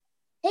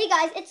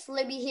guys, it's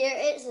Libby here.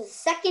 It's the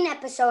second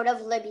episode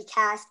of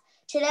LibbyCast.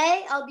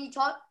 Today I'll be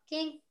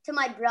talking to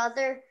my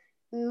brother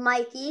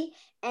Mikey,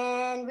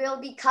 and we'll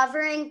be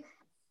covering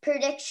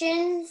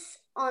predictions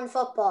on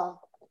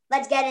football.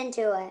 Let's get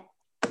into it.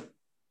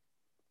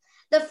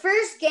 The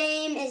first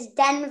game is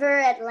Denver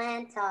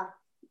Atlanta.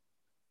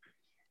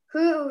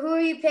 Who are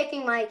you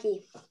picking,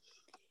 Mikey?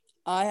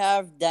 I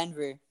have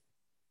Denver.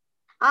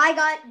 I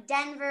got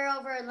Denver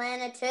over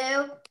Atlanta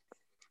too.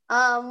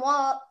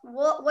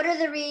 What are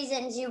the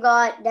reasons you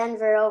got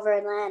Denver over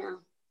Atlanta?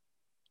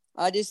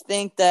 I just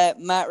think that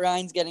Matt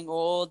Ryan's getting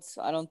old.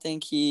 I don't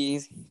think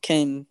he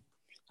can.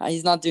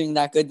 He's not doing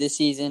that good this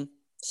season.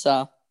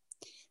 So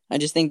I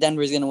just think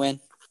Denver's going to win.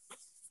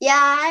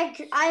 Yeah,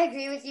 I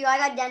agree with you. I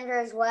got Denver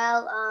as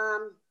well.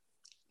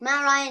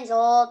 Matt Ryan's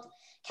old.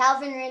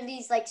 Calvin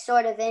Ridley's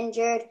sort of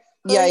injured.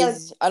 I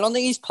don't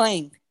think he's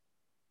playing.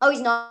 Oh,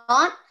 he's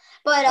not?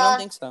 But I don't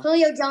think so.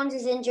 Julio Jones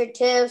is injured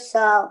too,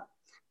 so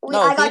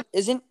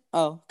isn't.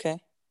 Oh, okay.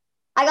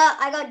 I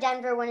got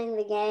Denver winning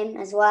the game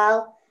as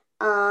well.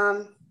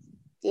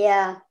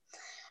 Yeah.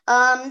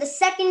 The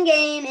second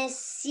game is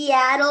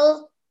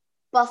Seattle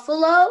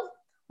Buffalo.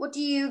 What do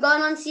you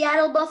got on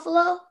Seattle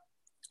Buffalo?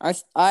 I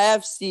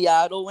have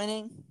Seattle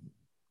winning.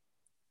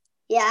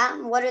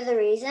 Yeah. What are the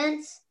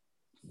reasons?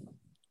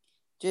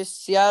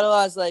 Just Seattle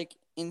has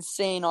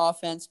insane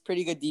offense,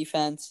 pretty good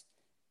defense,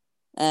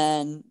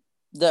 and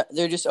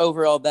they're just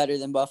overall better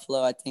than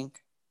Buffalo, I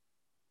think.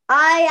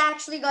 I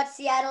actually got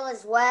Seattle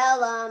as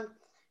well.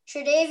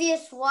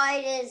 Tre'Davious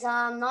White is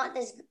not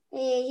this.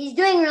 He's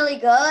doing really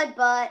good,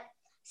 but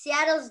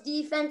Seattle's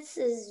defense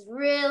is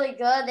really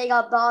good. They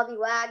got Bobby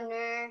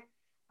Wagner,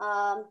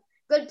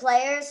 good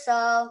players.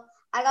 So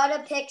I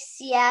gotta pick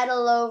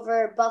Seattle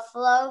over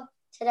Buffalo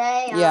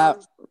today. Yeah.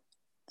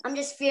 I'm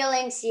just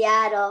feeling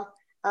Seattle.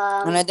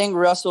 And I think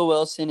Russell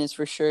Wilson is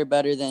for sure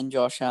better than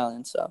Josh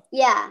Allen. So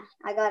yeah,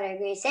 I gotta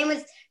agree. Same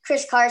with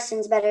Chris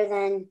Carson's better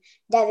than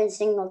Devin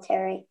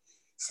Singletary.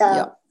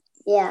 So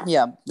yeah.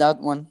 Yeah, that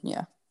one.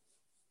 Yeah.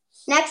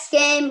 Next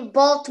game,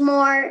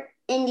 Baltimore,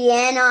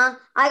 Indiana.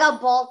 I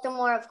got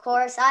Baltimore, of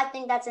course. I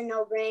think that's a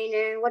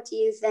no-brainer. What do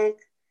you think?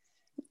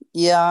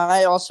 Yeah,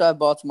 I also have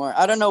Baltimore.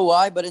 I don't know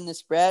why, but in the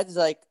spreads,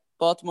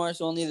 Baltimore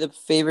is only the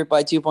favorite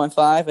by 2.5.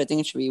 I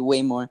think it should be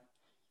way more.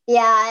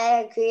 Yeah,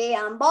 I agree.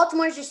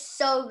 Baltimore's just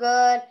so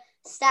good.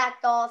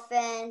 Stacked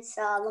offense.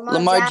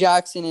 Lamar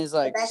Jackson is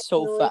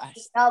so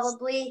fast.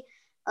 Probably.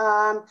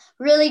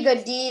 Really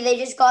good D. They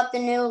just got the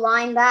new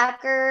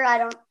linebacker. I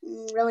don't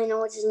really know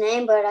what's his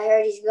name, but I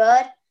heard he's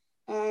good.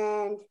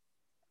 And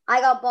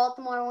I got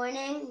Baltimore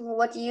winning.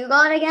 What do you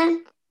got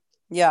again?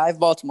 Yeah, I have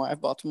Baltimore.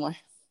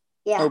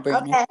 Yeah,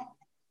 no-brainer. Okay.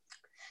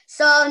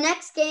 So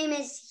next game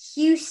is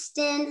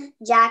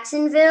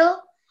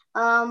Houston-Jacksonville.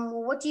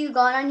 What do you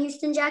got on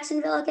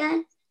Houston-Jacksonville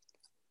again?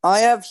 I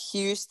have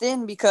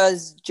Houston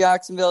because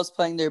Jacksonville is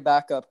playing their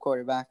backup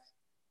quarterback.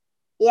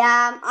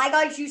 Yeah, I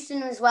got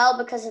Houston as well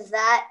because of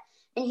that.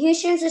 And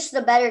Houston's just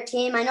the better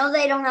team. I know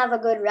they don't have a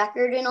good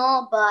record and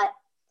all, but...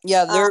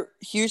 Yeah, they're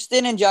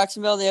Houston and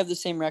Jacksonville, they have the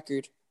same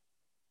record.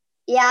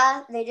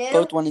 Yeah, they do.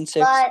 Both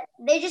 1-6. But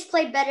they just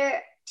play better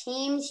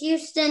teams.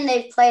 Houston,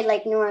 they've played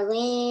New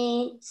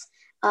Orleans,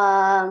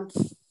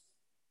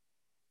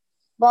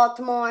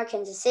 Baltimore,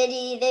 Kansas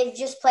City. They've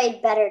just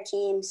played better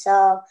teams.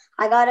 So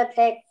I got to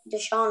pick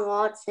Deshaun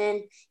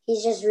Watson.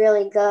 He's just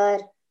really good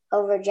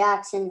over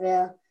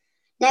Jacksonville.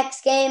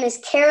 Next game is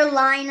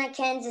Carolina,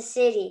 Kansas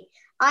City.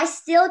 I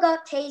still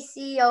got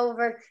KC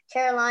over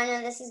Carolina.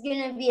 This is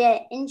going to be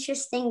an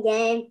interesting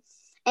game.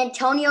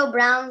 Antonio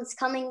Brown's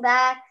coming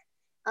back.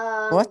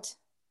 What?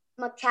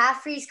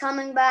 McCaffrey's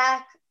coming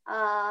back.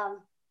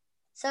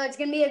 So it's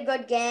going to be a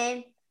good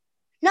game.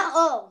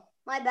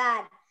 My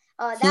bad.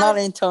 Not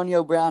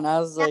Antonio Brown. I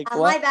was what?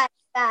 My bad.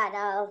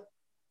 I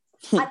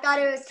thought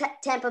it was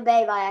Tampa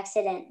Bay by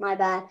accident. My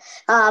bad.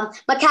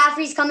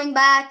 McCaffrey's coming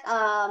back.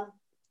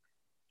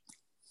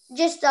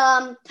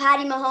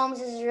 Patty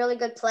Mahomes is a really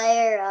good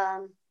player.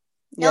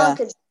 No one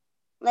could,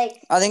 I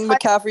think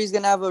McCaffrey's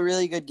going to have a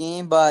really good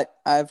game, but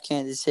I have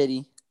Kansas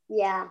City.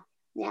 Yeah.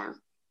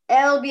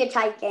 It'll be a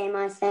tight game,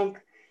 I think,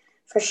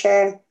 for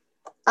sure.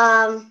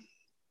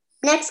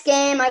 Next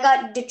game, I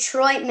got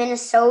Detroit,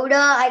 Minnesota.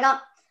 I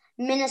got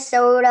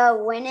Minnesota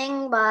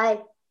winning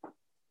by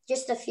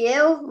just a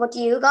few. What do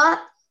you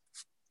got?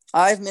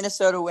 I have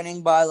Minnesota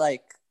winning by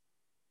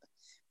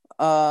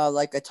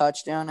a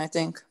touchdown, I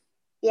think.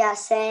 Yeah,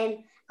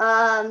 same.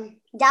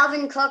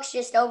 Dalvin Cook's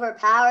just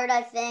overpowered,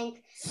 I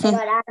think. They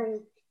got Adam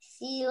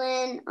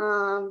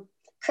Thielen.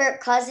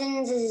 Kirk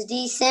Cousins is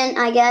decent,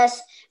 I guess.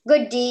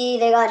 Good D.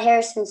 They got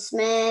Harrison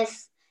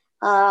Smith.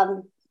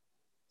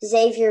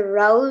 Xavier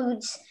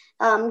Rhodes.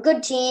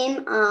 Good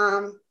team.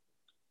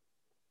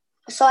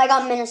 So I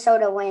got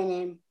Minnesota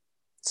winning.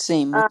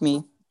 Same with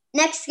me.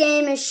 Next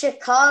game is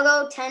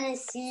Chicago,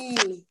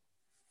 Tennessee.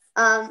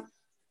 I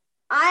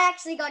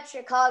actually got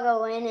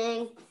Chicago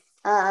winning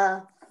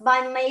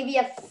by maybe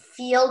a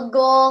field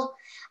goal.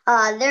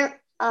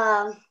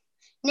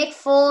 Nick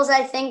Foles,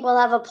 I think, will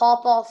have a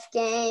pop-off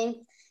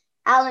game.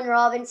 Allen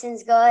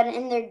Robinson's good,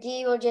 and their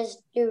D will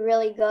just do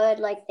really good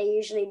like they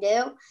usually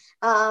do.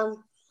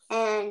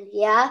 And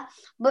yeah,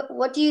 but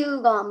what do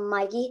you got,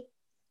 Mikey?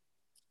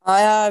 I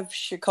have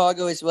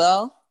Chicago as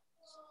well.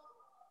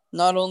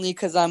 Not only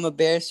because I'm a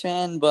Bears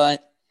fan,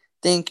 but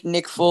think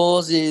Nick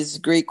Foles is a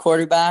great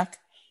quarterback.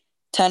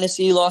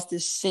 Tennessee lost to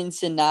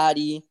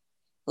Cincinnati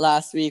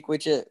last week,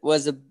 which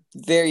was a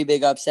very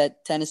big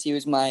upset. Tennessee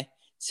was my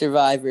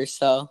survivor,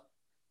 so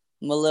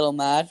I'm a little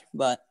mad,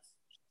 but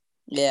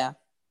yeah.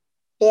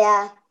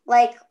 Yeah,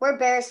 like we're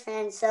Bears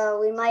fans,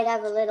 so we might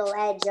have a little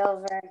edge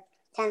over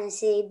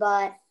Tennessee,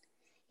 but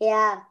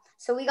yeah.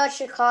 So we got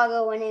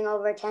Chicago winning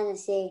over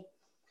Tennessee.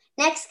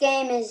 Next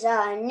game is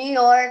New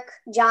York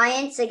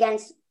Giants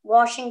against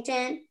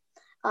Washington.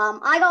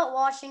 I got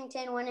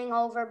Washington winning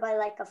over by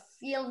like a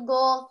field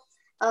goal.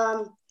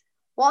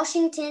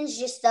 Washington's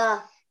just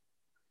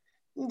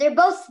they're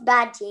both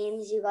bad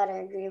teams. You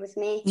gotta agree with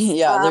me.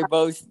 Yeah, they're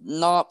both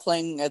not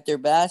playing at their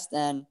best,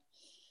 and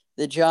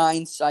the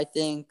Giants, I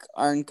think,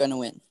 aren't going to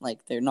win.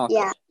 Like, they're not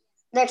Yeah, good.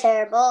 they're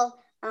terrible.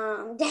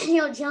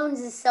 Daniel Jones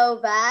is so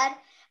bad.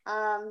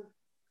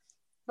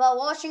 But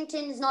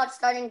Washington is not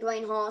starting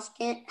Dwayne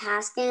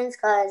Haskins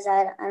because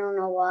I don't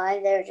know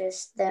why. They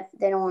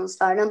don't want to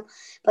start him.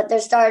 But they're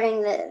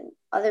starting the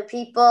other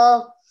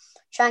people,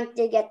 trying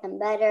to get them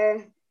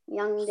better.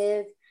 Young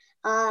dude.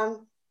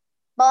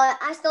 But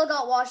I still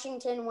got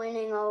Washington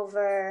winning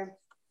over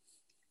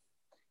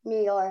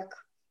New York.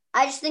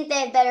 I just think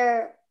they have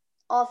better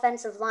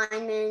offensive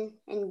linemen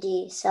and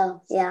D.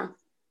 So, yeah.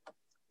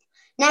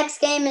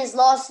 Next game is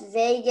Las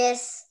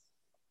Vegas,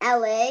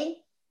 LA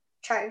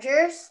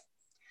Chargers.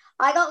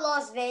 I got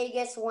Las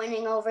Vegas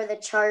winning over the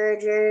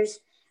Chargers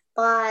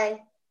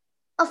by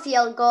a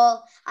field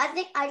goal.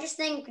 I just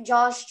think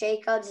Josh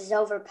Jacobs is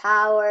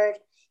overpowered.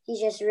 He's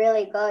just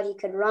really good. He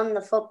could run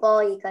the football.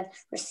 He could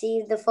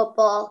receive the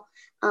football.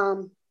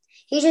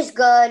 He's just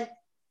good.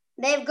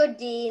 They have good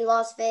D,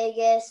 Las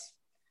Vegas.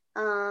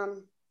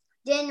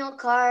 Derek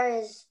Carr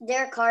is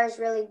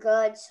really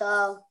good.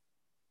 So,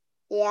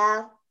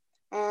 yeah.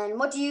 And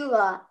what do you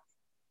got?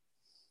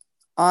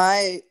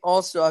 I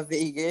also have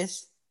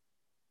Vegas.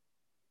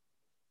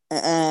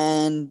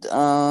 And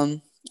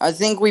I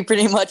think we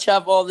pretty much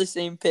have all the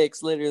same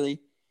picks,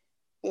 literally.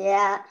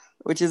 Yeah.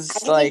 Which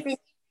is like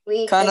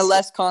kind of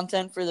less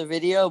content for the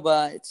video,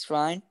 but it's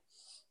fine.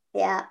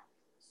 Yeah.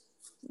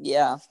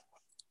 Yeah.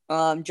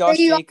 Josh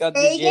Jacobs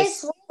Vegas?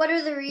 is just. What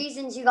are the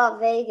reasons you got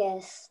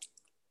Vegas?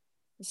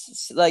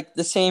 Like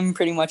the same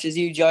pretty much as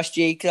you. Josh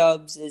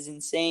Jacobs is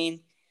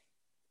insane.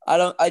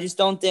 I just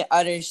don't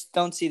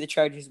see the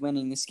Chargers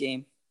winning this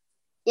game.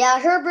 Yeah,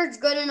 Herbert's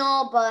good and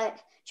all, but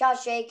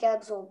Josh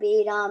Jacobs will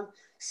beat him.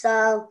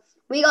 So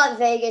we got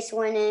Vegas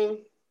winning.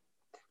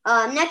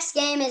 Next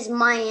game is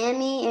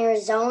Miami,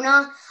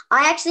 Arizona.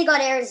 I actually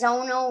got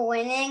Arizona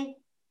winning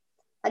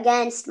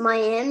against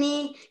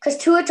Miami because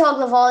Tua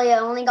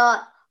Tagovailoa only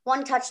got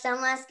one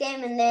touchdown last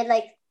game, and they had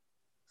like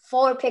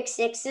 4 pick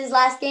sixes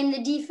last game,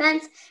 the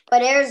defense.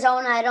 But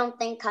Arizona, I don't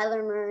think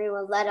Kyler Murray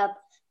will let up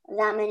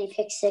that many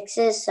pick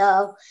sixes.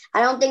 So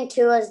I don't think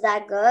Tua's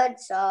that good.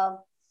 So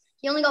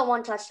he only got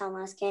 1 touchdown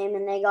last game,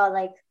 and they got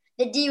like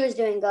the D was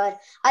doing good.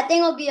 I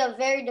think it'll be a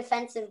very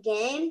defensive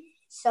game.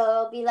 So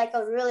it'll be like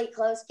a really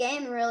close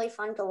game and really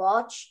fun to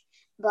watch.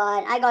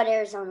 But I got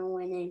Arizona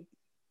winning.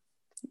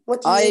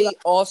 I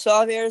also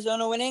have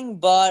Arizona winning,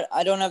 but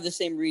I don't have the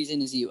same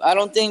reason as you. I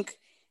don't think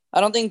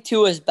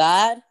Tua's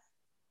bad.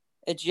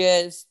 It's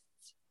just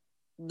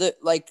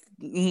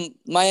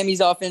Miami's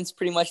offense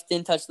pretty much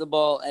didn't touch the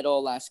ball at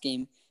all last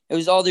game. It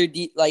was all their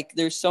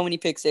there's so many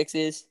pick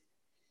sixes.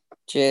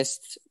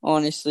 Just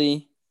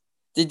honestly,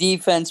 the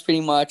defense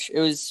pretty much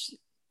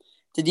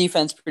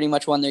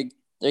won their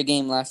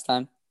game last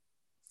time.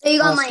 So you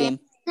got Miami?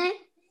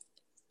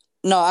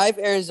 No, I have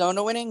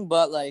Arizona winning,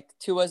 but like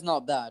Tua's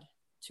not bad.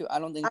 I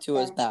don't think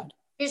Tua's bad.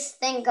 Just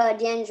think and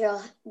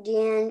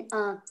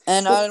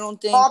I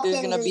don't think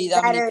there's gonna be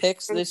that many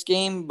picks this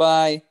game.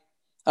 I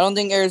don't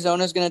think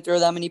Arizona's gonna throw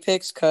that many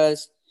picks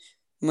because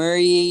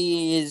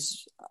Murray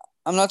is.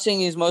 I'm not saying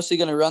he's mostly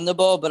gonna run the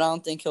ball, but I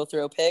don't think he'll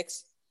throw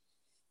picks.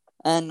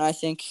 And I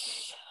think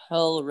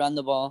he'll run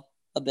the ball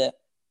a bit.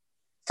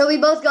 So we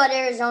both got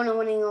Arizona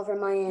winning over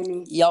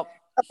Miami. Yep.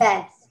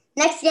 Okay.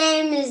 Next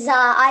game is,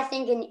 I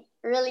think, a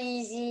really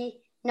easy,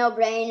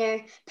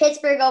 no-brainer.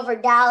 Pittsburgh over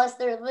Dallas.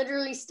 They're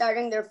literally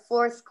starting their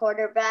 4th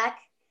quarterback.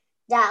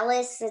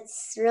 Dallas,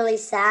 it's really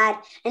sad.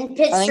 And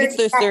Pittsburgh. I think it's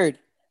their third.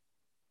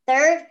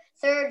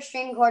 Third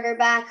string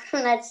quarterback.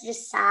 That's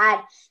just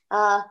sad.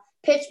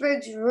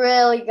 Pittsburgh's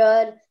really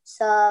good.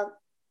 So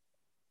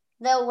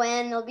they'll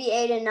win. They'll be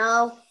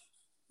 8-0.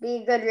 Be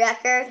a good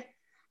record.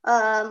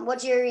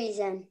 What's your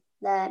reason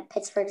that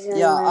Pittsburgh's going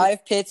to win? Yeah, I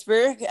have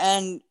Pittsburgh,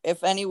 and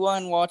if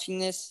anyone watching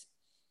this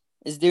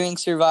is doing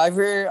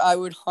Survivor, I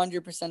would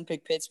 100%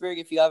 pick Pittsburgh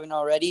if you haven't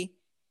already.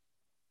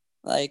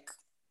 Like,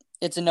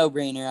 it's a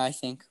no-brainer, I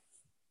think.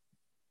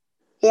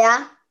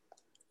 Yeah?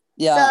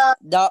 Yeah.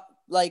 So,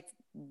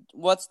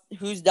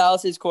 who's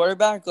Dallas's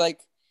quarterback?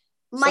 Like,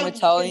 some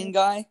Italian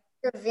guy?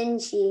 Da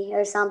Vinci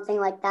or something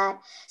like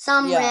that.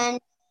 Some Yeah.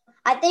 random.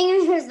 I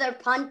think he was their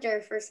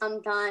punter for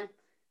some time.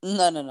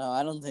 No.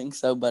 I don't think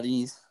so, but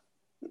He's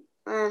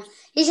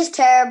just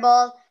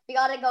terrible. We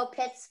got to go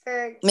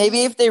Pittsburgh.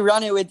 Maybe if they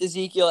run it with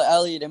Ezekiel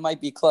Elliott, it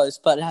might be close,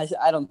 but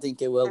I don't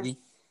think it will be.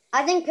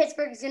 I think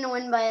Pittsburgh's going to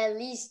win by at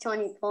least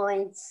 20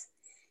 points.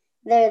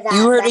 They're that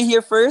You heard bad. it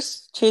here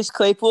first. Chase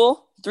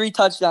Claypool, 3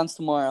 touchdowns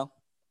tomorrow.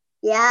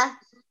 Yeah?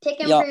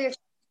 Pick him for your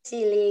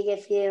fantasy league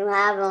if you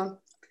have him.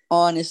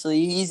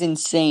 Honestly, he's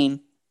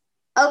insane.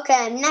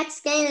 Okay,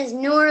 next game is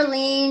New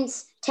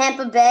Orleans,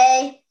 Tampa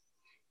Bay.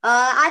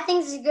 I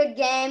think it's a good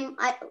game.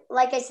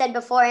 Like I said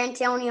before,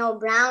 Antonio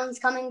Brown's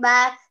coming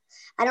back.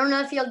 I don't know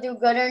if he'll do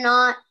good or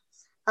not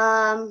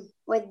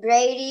with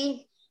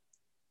Brady.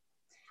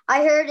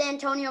 I heard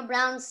Antonio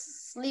Brown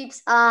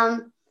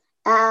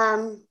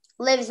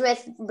lives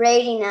with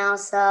Brady now,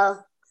 so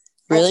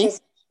really?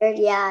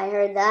 I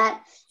heard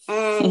that.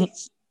 And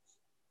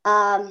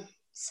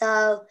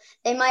so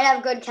they might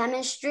have good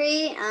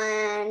chemistry,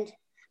 and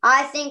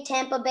I think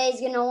Tampa Bay is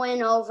going to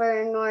win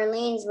over New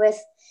Orleans with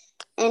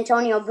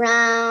Antonio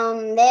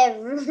Brown. They have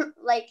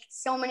like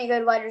so many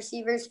good wide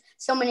receivers,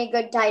 so many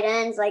good tight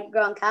ends like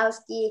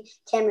Gronkowski,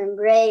 Cameron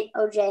Brate,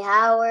 O.J.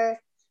 Howard,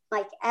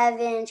 Mike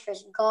Evans,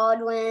 Chris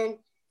Godwin,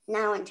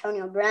 now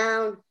Antonio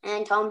Brown,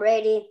 and Tom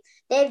Brady.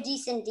 They have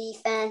decent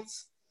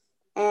defense.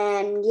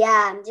 And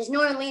just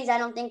New Orleans I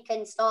don't think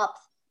can stop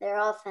their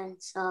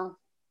offense. So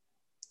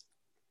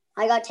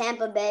I got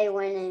Tampa Bay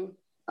winning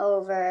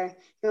over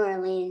New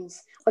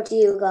Orleans. What do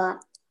you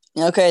got?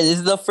 Okay, this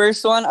is the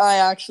first one. I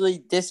actually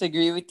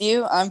disagree with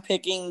you. I'm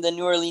picking the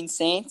New Orleans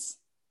Saints.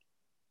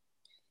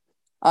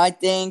 I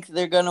think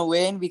they're going to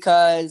win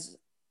because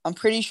I'm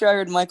pretty sure I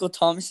heard Michael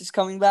Thomas is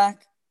coming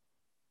back.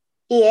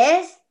 He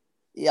is?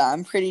 Yeah,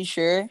 I'm pretty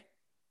sure.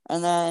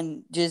 And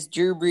then just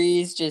Drew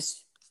Brees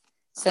just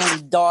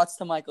sending dots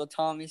to Michael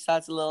Thomas.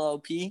 That's a little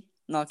OP,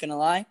 not going to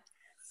lie.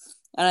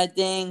 And I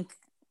think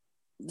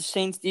the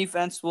Saints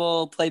defense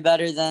will play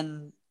better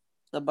than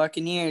the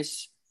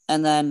Buccaneers.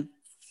 And then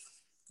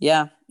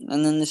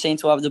the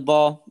Saints will have the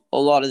ball a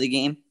lot of the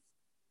game.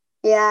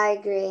 Yeah, I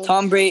agree.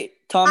 Tom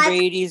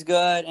Brady's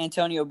good.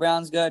 Antonio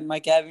Brown's good.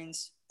 Mike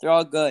Evans, they're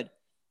all good.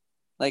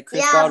 Like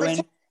Chris Godwin.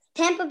 But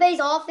Tampa Bay's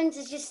offense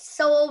is just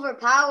so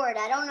overpowered.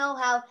 I don't know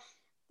how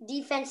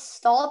defense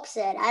stops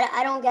it.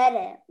 I don't get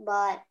it.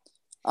 But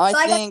I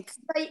think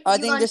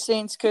the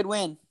Saints could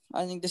win.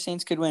 I think the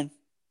Saints could win.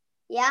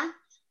 Yeah?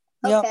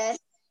 Okay. Yep.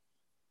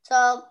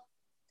 So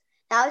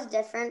that was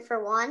different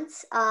for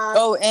once.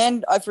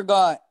 And I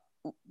forgot.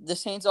 The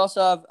Saints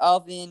also have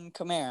Alvin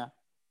Kamara.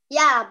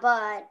 Yeah,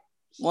 but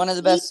one of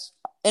the best,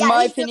 in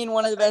my opinion,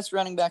 one of the best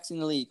running backs in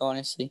the league,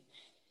 honestly.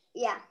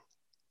 Yeah.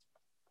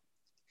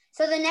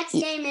 So the next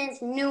game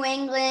is New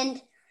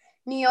England,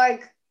 New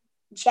York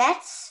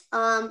Jets.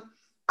 I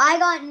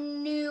got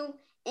New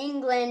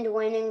England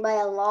winning by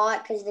a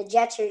lot because the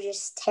Jets are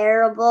just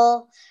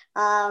terrible.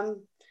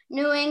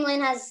 New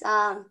England has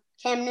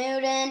Cam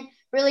Newton,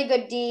 really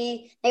good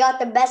D. They got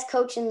the best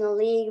coach in the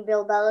league,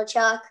 Bill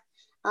Belichick.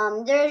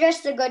 They're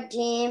just a good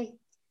team.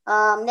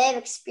 They have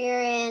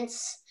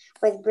experience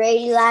with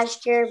Brady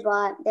last year,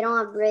 but they don't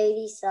have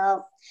Brady,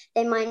 so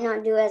they might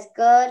not do as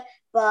good.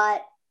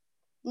 But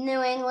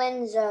New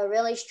England's a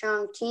really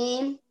strong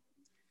team.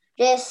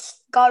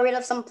 Just got rid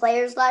of some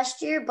players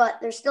last year, but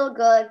they're still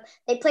good.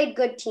 They played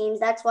good teams.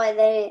 That's why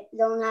they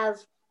don't have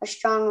a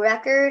strong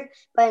record,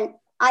 but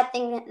I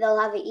think they'll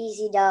have an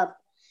easy dub.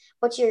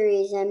 What's your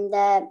reason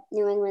that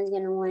New England's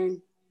going to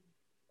win?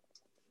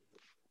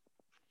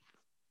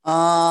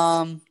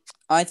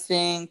 I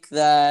think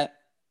that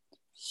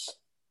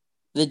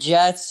the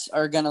Jets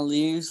are going to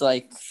lose.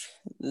 Like,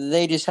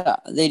 they just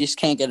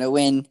can't get a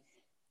win.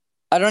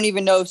 I don't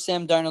even know if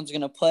Sam Darnold's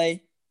going to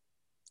play.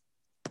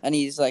 And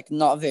he's, like,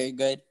 not very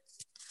good.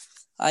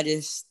 I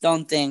just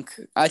don't think.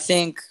 I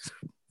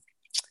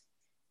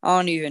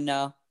don't even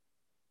know.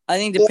 I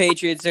think the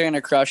Patriots are going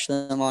to crush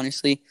them,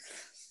 honestly.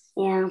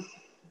 Yeah.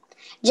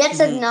 Jets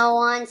have no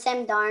one.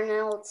 Sam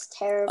Darnold's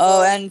terrible.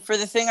 Oh, and for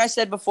the thing I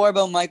said before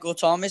about Michael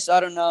Thomas, I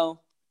don't know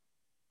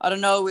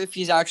if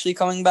he's actually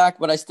coming back,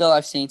 but I still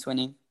have Saints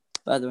winning,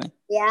 by the way.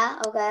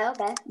 Yeah,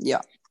 okay.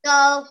 Yeah.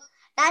 So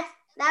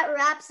that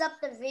wraps up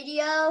the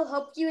video.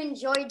 Hope you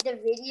enjoyed the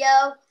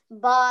video.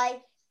 Bye.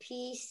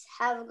 Peace.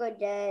 Have a good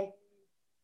day.